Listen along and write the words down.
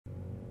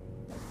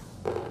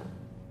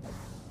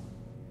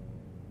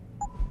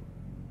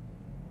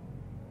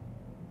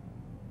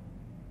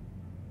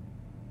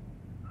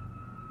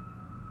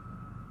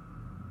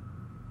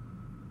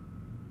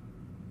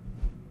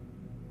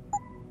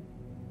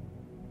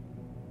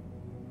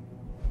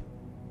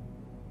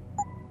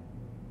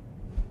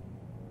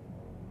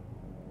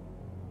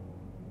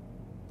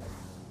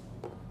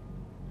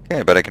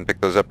Okay, but I can pick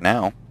those up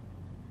now.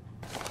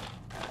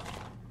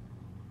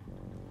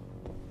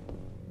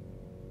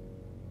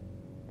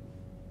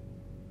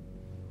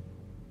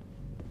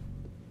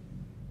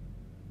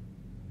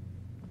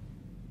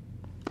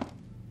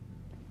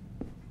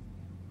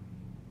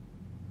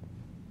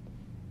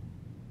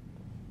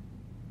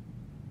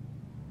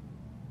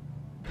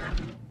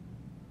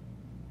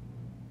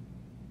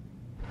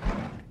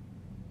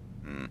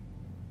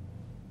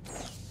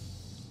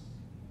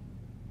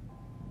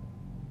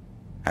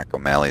 Hack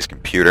O'Malley's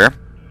computer.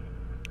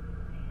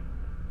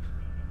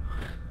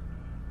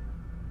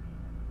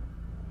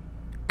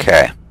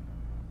 Okay.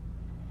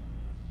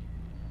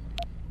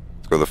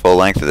 Let's go the full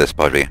length of this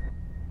puppy.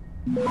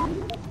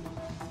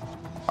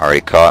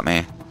 Already caught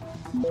me.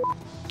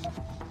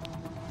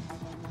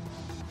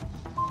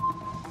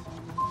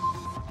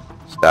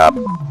 Stop.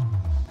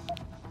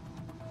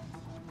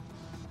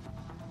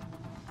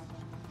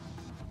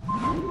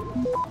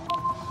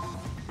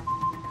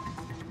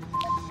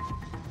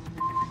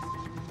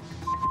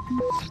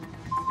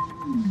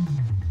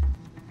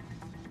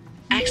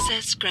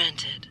 Access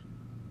granted.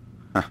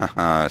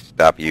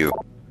 Stop you.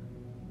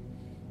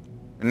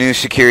 The new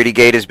security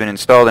gate has been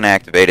installed and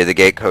activated. The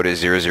gate code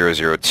is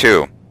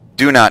 0002.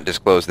 Do not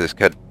disclose this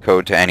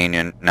code to any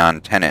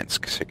non-tenants.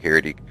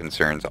 Security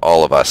concerns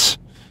all of us.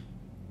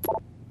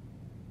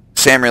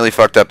 Sam really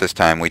fucked up this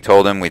time. We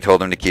told him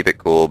to keep it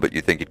cool, but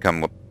you think you'd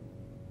come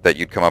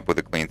up with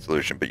a clean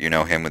solution, but you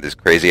know him with his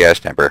crazy-ass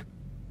temper.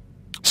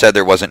 Said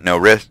there wasn't no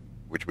risk,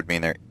 which would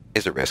mean there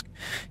is a risk.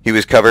 He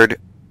was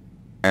covered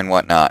and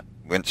whatnot.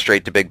 Went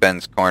straight to Big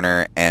Ben's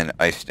corner and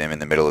iced him in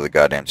the middle of the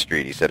goddamn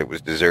street. He said it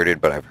was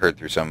deserted, but I've heard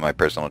through some of my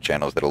personal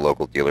channels that a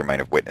local dealer might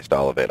have witnessed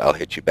all of it. I'll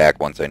hit you back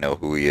once I know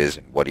who he is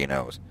and what he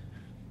knows.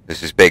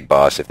 This is Big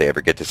Boss. If they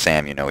ever get to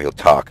Sam, you know he'll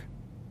talk.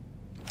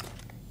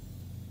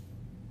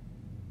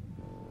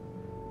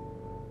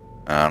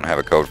 I don't have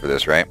a code for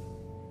this, right?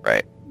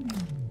 Right.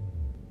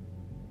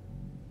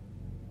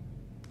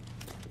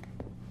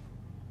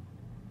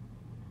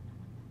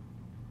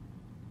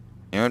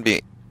 It would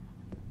be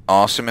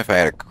awesome if I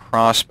had a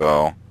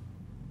crossbow.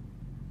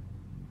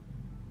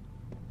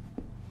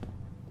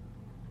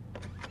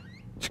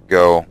 To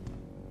go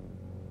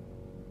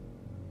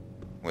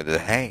with the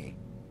hay.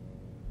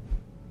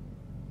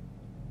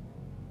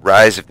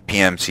 Rise of the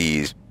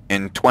PMCs.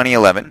 In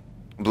 2011,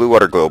 Blue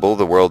Water Global,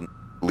 the world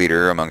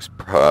leader amongst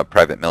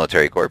private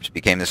military corps,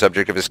 became the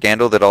subject of a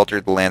scandal that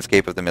altered the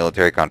landscape of the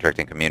military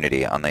contracting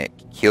community. On the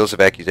heels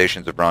of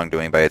accusations of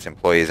wrongdoing by its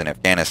employees in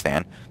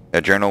Afghanistan,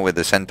 a journal with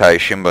the Sentai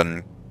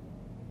Shimbun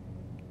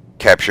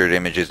captured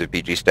images of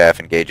BG staff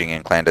engaging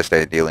in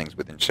clandestine dealings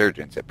with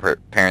insurgents,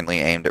 apparently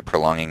aimed at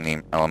prolonging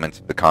the elements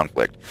of the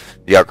conflict.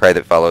 The outcry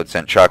that followed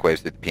sent shockwaves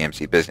through the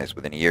PMC business.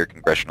 Within a year,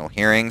 congressional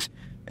hearings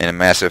and a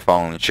massive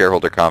fall in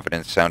shareholder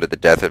confidence sounded the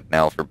death of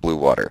knell for Blue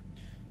Water.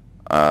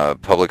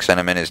 Public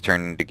sentiment is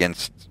turned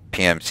against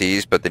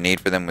PMCs, but the need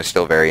for them was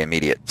still very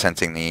immediate.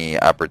 Sensing the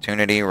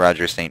opportunity,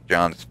 Roger St.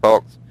 John's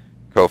Faulks,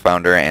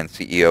 co-founder and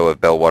CEO of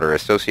Bellwater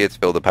Associates,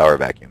 filled the power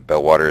vacuum.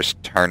 Bellwater's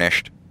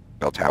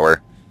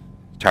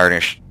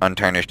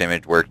untarnished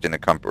image worked in the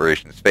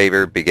corporation's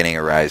favor, beginning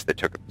a rise that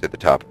took it to the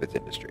top of its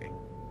industry.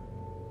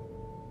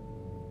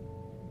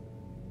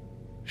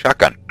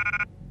 Shotgun.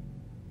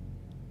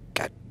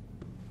 God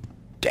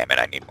damn it,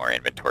 I need more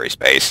inventory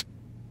space.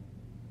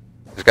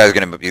 This guy's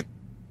gonna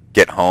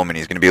get home and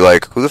he's gonna be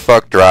like, who the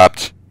fuck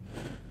dropped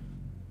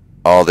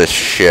all this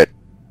shit?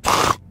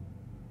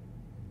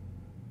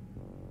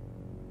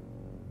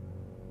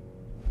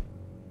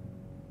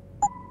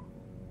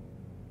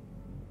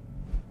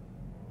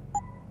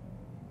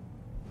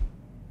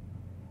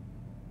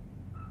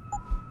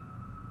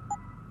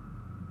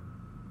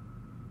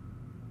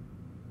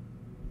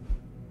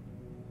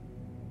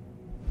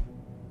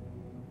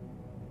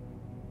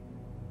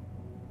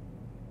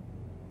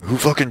 Who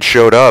fucking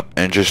showed up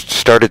and just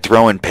started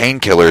throwing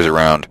painkillers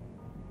around?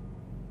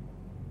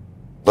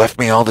 Left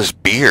me all this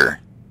beer.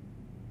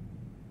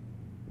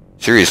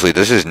 Seriously,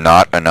 this is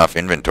not enough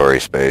inventory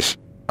space.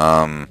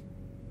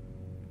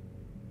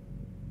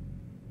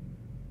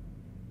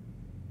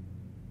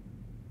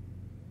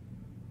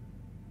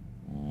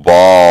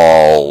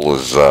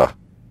 Balls.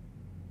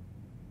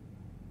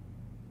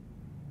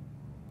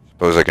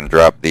 Suppose I can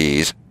drop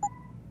these.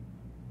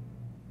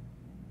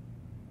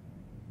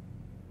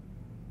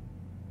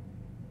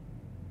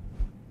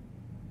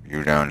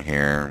 You down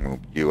here,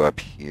 move you up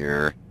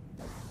here.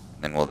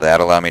 And then will that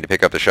allow me to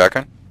pick up the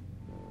shotgun?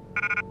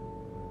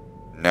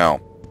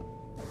 No.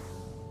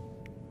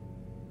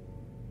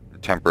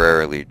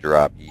 Temporarily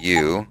drop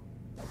you.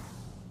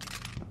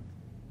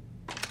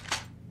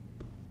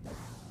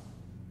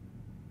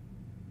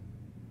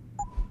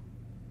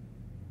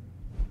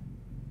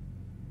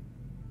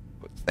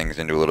 Puts things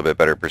into a little bit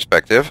better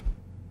perspective.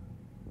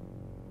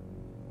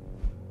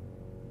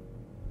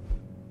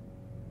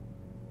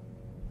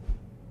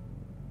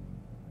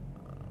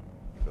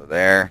 Go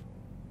there.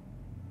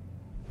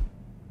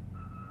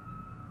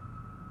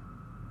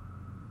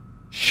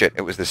 Shit,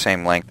 it was the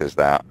same length as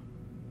that.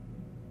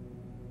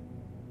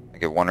 I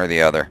get one or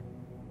the other.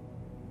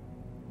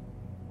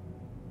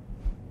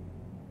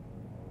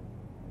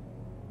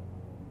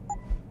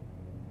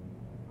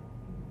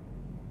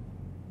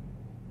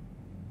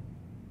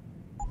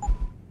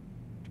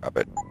 Drop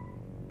it.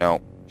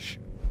 No. Shh.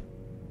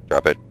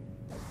 Drop it.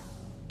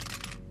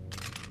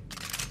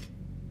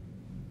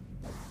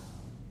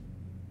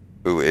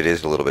 Ooh, it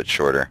is a little bit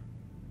shorter.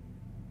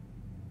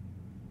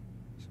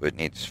 So it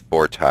needs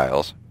 4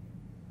 tiles.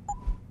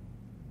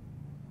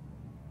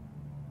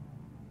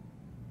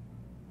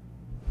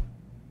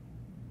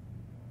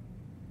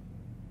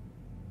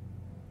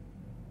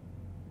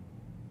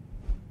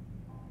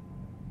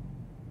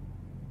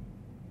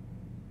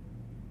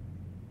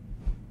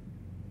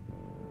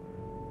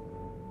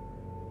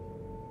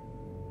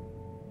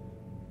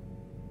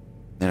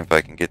 And if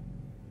I can get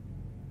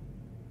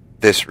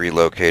this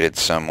relocated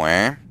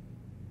somewhere.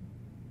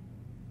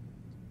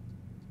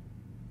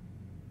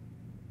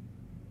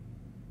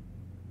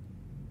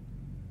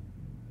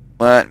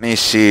 Let me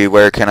see,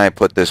 where can I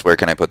put this, where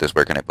can I put this,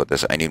 where can I put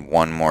this? I need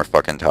one more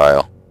fucking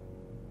tile.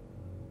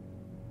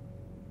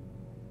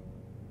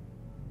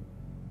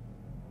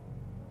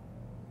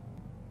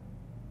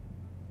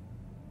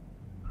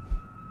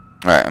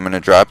 Alright, I'm going to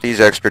drop these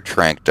extra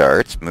trank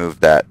darts, move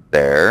that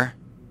there.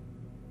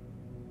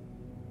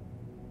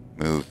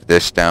 Move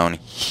this down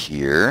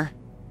here.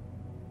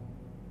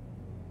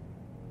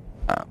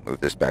 Move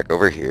this back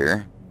over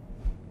here.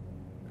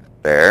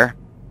 There.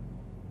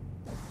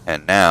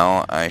 And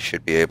now I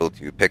should be able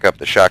to pick up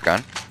the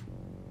shotgun.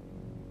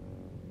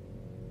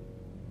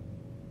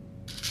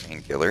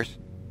 Painkillers.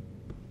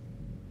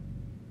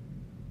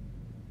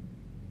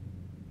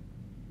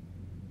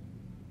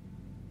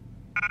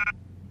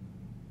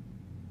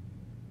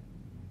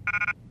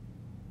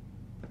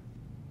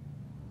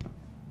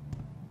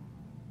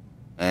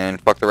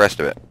 And fuck the rest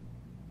of it.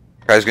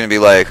 Guy's gonna be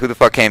like, who the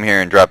fuck came here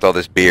and dropped all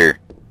this beer?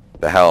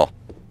 The hell?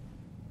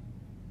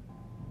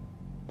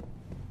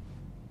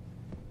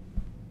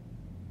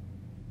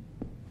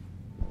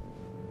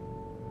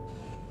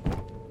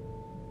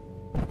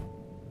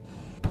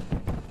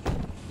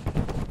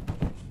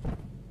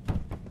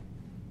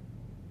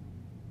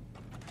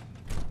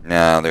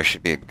 Now, there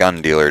should be a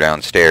gun dealer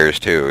downstairs,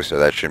 too, so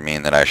that should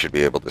mean that I should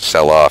be able to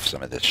sell off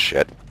some of this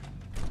shit.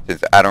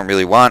 Since I don't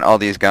really want all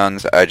these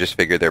guns, I just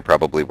figure they're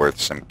probably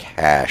worth some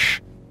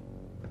cash.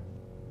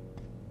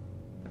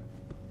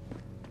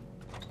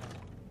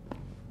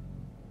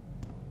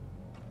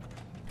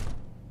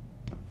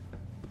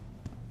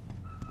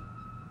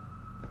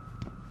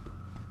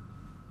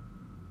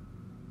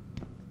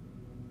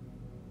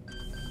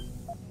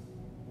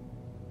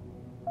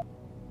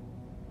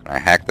 Can I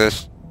hack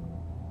this?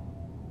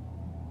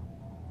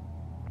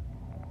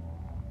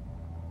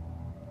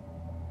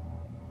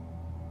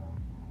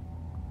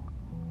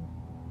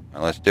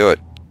 Well, let's do it.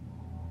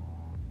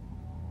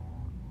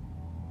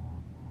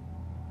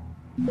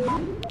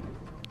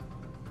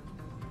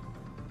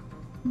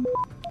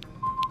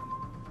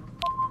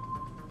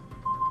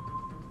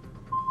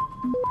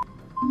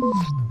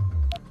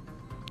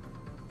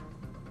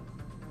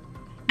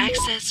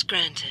 Access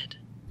granted.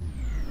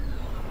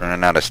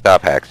 Running out of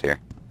stop hacks here.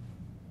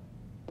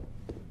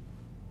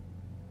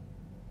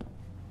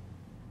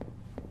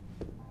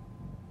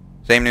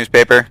 Same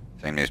newspaper?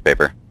 Same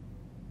newspaper.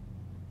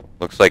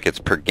 Looks like it's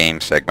per game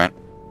segment.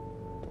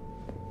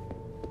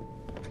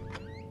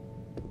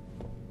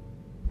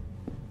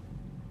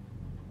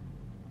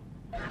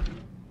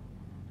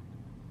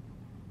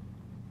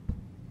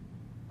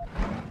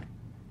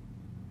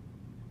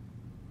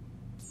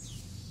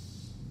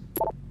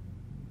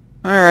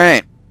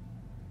 Alright.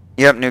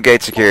 Yep, new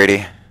gate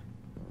security.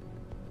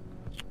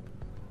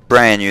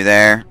 Brian, you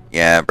there?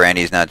 Yeah,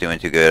 Brandy's not doing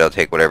too good. I'll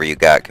take whatever you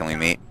got. Can we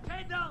meet?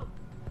 Tindall!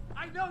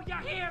 I know you're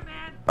here,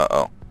 man!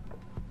 Uh-oh.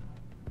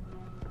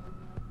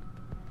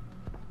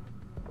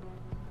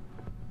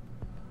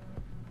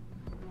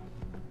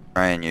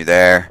 Brian, you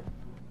there?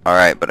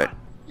 Alright, but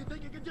You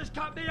think you can just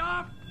cut me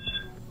off?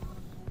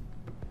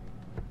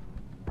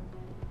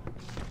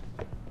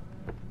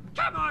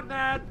 Come on,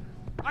 man!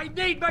 I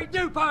need my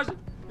Neuropozyne!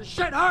 The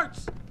shit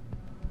hurts!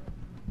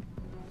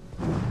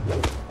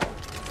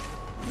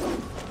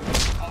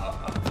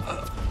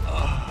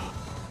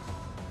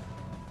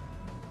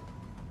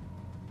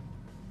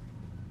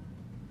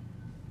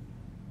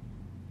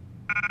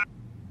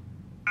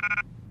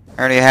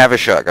 I already have a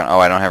shotgun. Oh,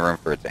 I don't have room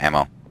for its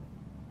ammo.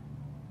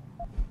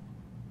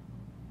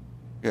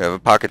 You have a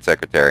pocket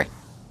secretary.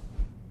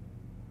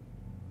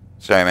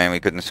 Sorry, man, we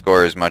couldn't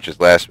score as much as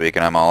last week,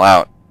 and I'm all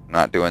out. I'm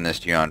not doing this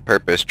to you on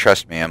purpose.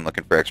 Trust me, I'm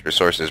looking for extra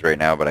sources right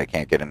now, but I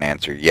can't get an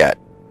answer yet.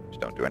 Just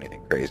don't do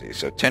anything crazy.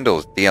 So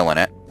Tindall's dealing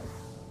it.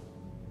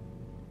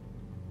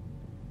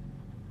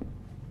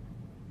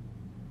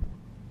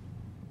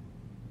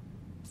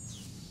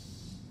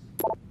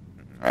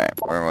 Alright,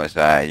 where was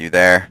I? You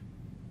there?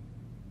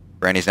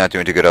 Brandy's not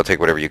doing too good. I'll take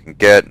whatever you can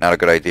get. Not a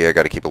good idea.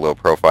 Got to keep a low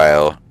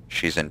profile.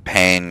 She's in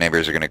pain.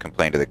 Neighbors are going to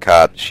complain to the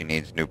cops. She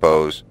needs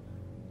Nupos.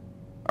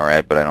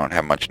 Alright, but I don't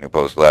have much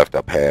Nupos left.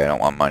 I'll pay. I don't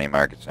want money,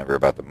 Mark. It's never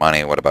about the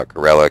money. What about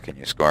Gorilla? Can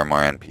you score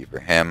more NP for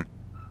him?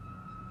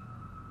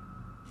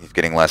 He's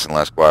getting less and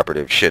less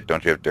cooperative. Shit,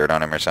 don't you have dirt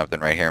on him or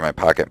something right here in my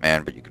pocket,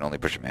 man? But you can only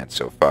push a man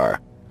so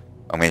far.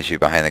 I'll meet you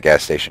behind the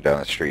gas station down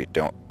the street.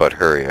 But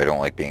hurry. I don't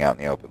like being out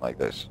in the open like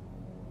this.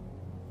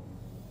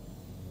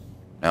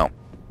 No.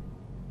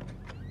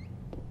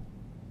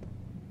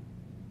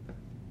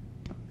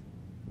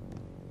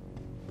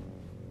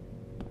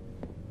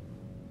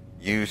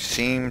 You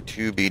seem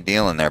to be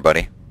dealing there,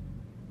 buddy.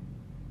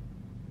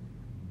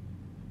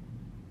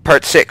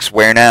 Part 6.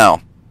 Where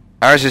now?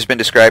 Ours has been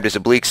described as a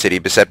bleak city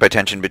beset by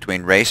tension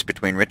between race,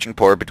 between rich and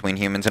poor, between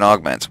humans and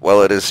augments.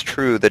 While it is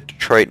true that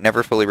Detroit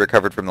never fully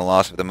recovered from the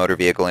loss of the motor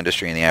vehicle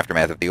industry in the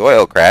aftermath of the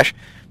oil crash,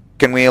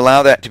 can we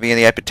allow that to be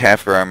the epitaph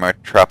for our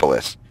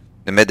metropolis?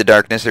 Amid the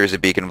darkness, there is a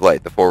beacon of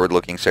light. The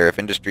forward-looking Seraph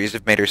Industries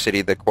have made our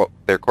city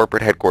their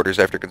corporate headquarters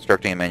after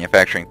constructing a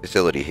manufacturing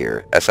facility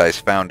here. SI's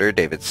founder,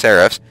 David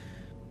Seraphs,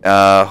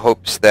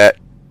 hopes that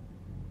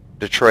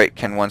Detroit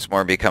can once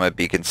more become a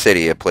beacon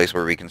city, a place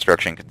where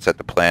reconstruction can set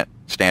the plant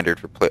standard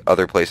for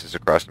other places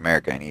across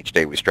America, and each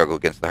day we struggle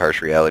against the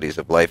harsh realities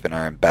of life in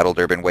our embattled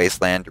urban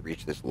wasteland to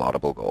reach this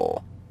laudable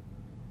goal.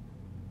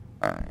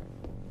 Alright.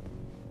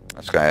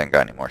 This guy hasn't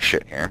got any more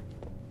shit here.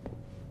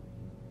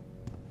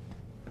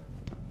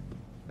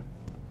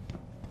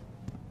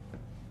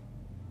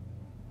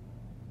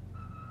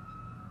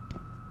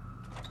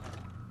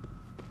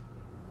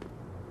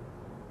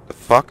 The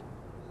fuck?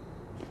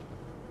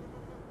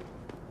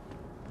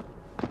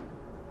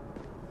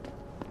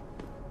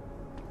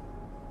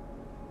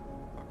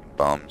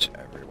 Bums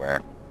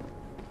everywhere.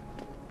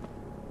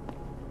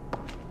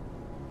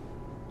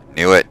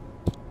 Knew it.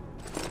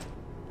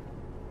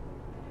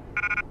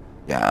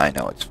 Yeah, I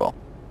know it's full.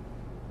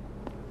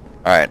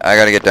 Alright, I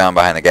gotta get down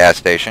behind the gas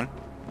station.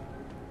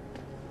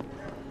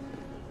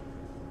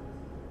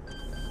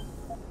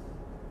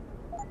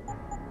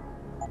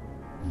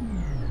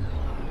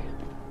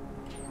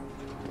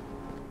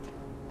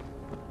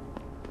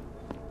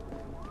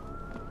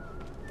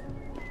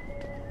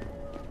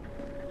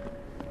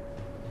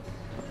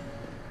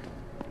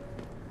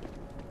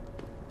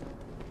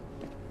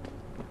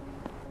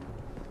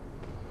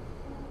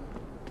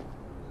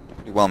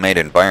 Pretty well-made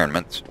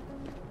environments.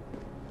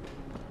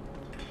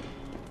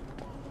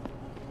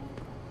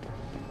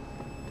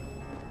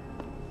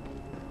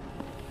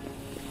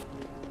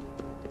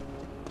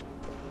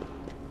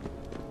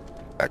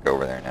 Back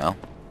over there now.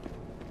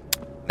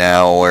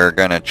 Now we're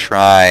gonna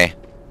try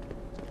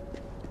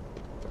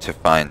to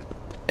find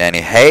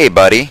Danny. Hey,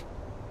 buddy!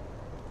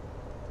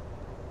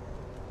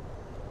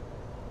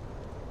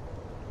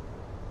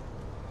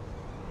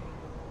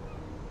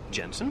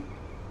 Jensen?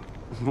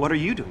 What are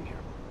you doing here?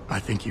 I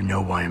think you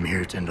know why I'm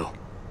here, Tindall.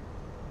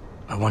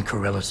 I want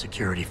Corella's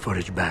security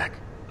footage back.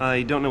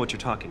 I don't know what you're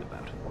talking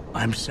about.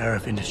 I'm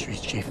Seraph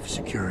Industries' chief of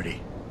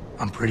security.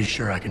 I'm pretty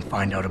sure I can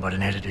find out about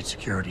an edited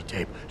security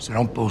tape, so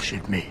don't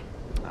bullshit me.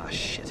 Ah,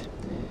 shit.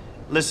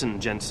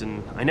 Listen,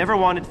 Jensen, I never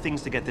wanted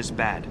things to get this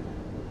bad.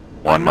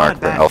 One I'm mark not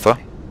for bad Alpha.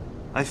 guy.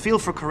 I feel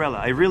for Corella,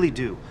 I really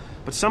do.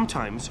 But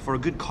sometimes, for a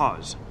good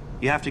cause,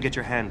 you have to get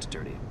your hands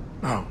dirty.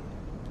 Oh,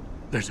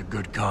 there's a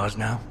good cause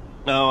now?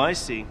 Oh, I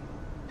see.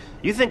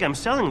 You think I'm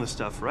selling the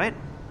stuff, right?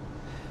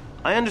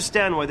 I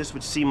understand why this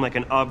would seem like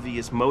an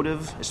obvious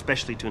motive,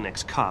 especially to an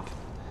ex-cop.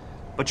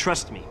 But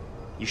trust me,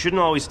 you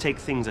shouldn't always take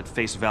things at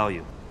face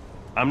value.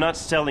 I'm not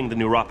selling the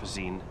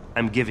Neuropozyne,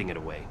 I'm giving it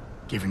away.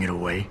 Giving it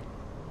away?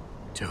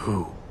 To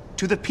who?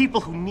 To the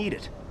people who need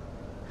it.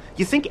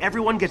 You think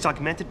everyone gets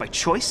augmented by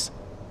choice?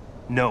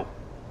 No.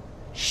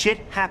 Shit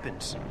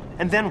happens.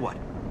 And then what?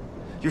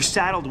 You're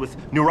saddled with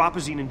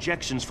Neuropozyne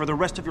injections for the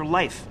rest of your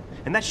life,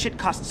 and that shit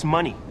costs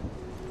money.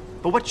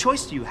 But what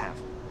choice do you have?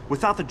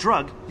 Without the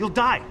drug, you'll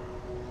die.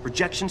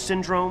 Rejection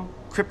syndrome,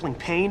 crippling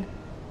pain.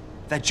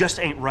 That just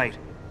ain't right.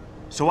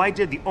 So I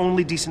did the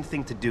only decent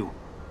thing to do.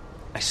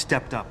 I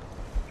stepped up.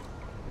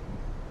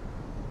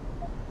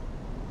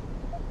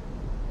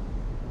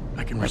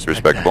 I can That's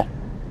respect respectable.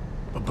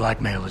 that. But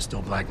blackmail is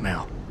still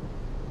blackmail.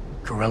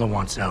 Corella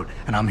wants out,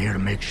 and I'm here to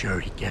make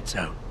sure he gets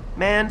out.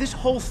 Man, this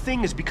whole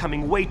thing is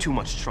becoming way too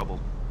much trouble.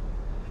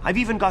 I've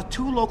even got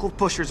 2 local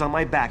pushers on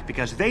my back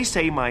because they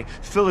say my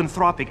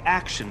philanthropic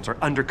actions are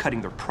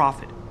undercutting their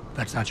profit.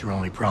 That's not your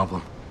only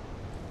problem.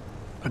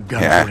 A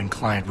gun-toting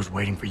client was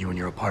waiting for you in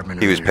your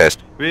apartment He was earlier.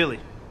 pissed. Really?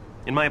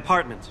 In my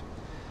apartment?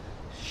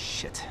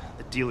 Shit,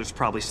 the dealers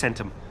probably sent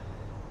him.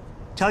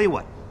 Tell you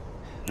what,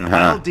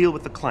 I'll deal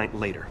with the client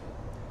later.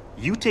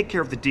 You take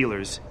care of the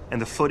dealers,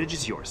 and the footage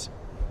is yours.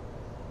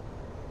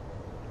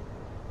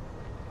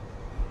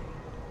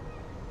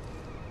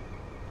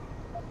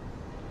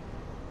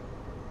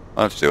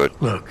 Let's do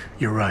it. Look,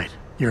 you're right.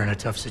 You're in a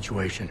tough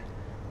situation.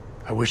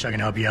 I wish I could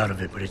help you out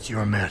of it, but it's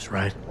your mess,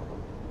 right?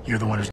 You're the one who's